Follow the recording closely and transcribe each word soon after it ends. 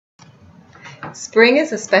Spring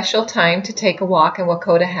is a special time to take a walk in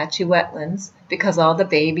Wakota-Hatchie wetlands because all the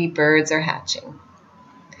baby birds are hatching.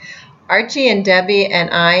 Archie and Debbie and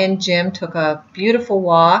I and Jim took a beautiful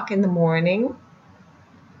walk in the morning.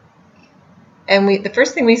 And the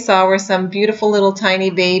first thing we saw were some beautiful little tiny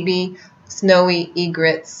baby snowy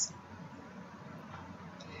egrets.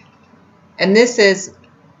 And this is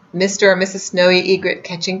Mr. or Mrs. Snowy Egret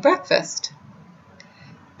catching breakfast.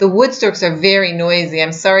 The wood storks are very noisy.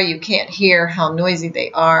 I'm sorry you can't hear how noisy they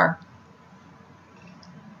are.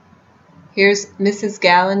 Here's Mrs.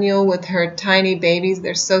 Gallinule with her tiny babies.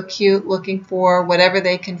 They're so cute, looking for whatever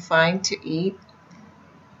they can find to eat.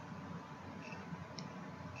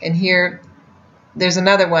 And here, there's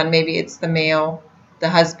another one. Maybe it's the male, the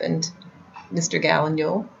husband, Mr.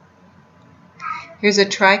 Gallinule. Here's a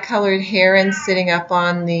tricolored heron sitting up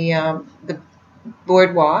on the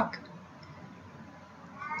boardwalk.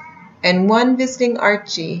 And one visiting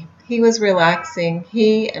Archie. He was relaxing.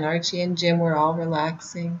 He and Archie and Jim were all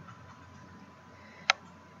relaxing.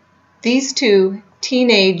 These two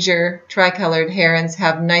teenager tricolored herons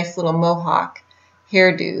have nice little mohawk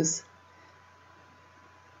hairdos.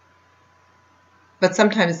 But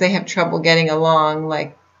sometimes they have trouble getting along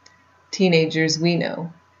like teenagers we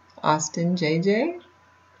know. Austin, JJ.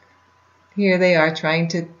 Here they are trying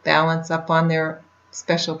to balance up on their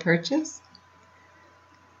special perches.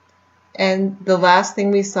 And the last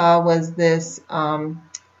thing we saw was this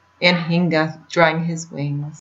Anhinga drying his wings.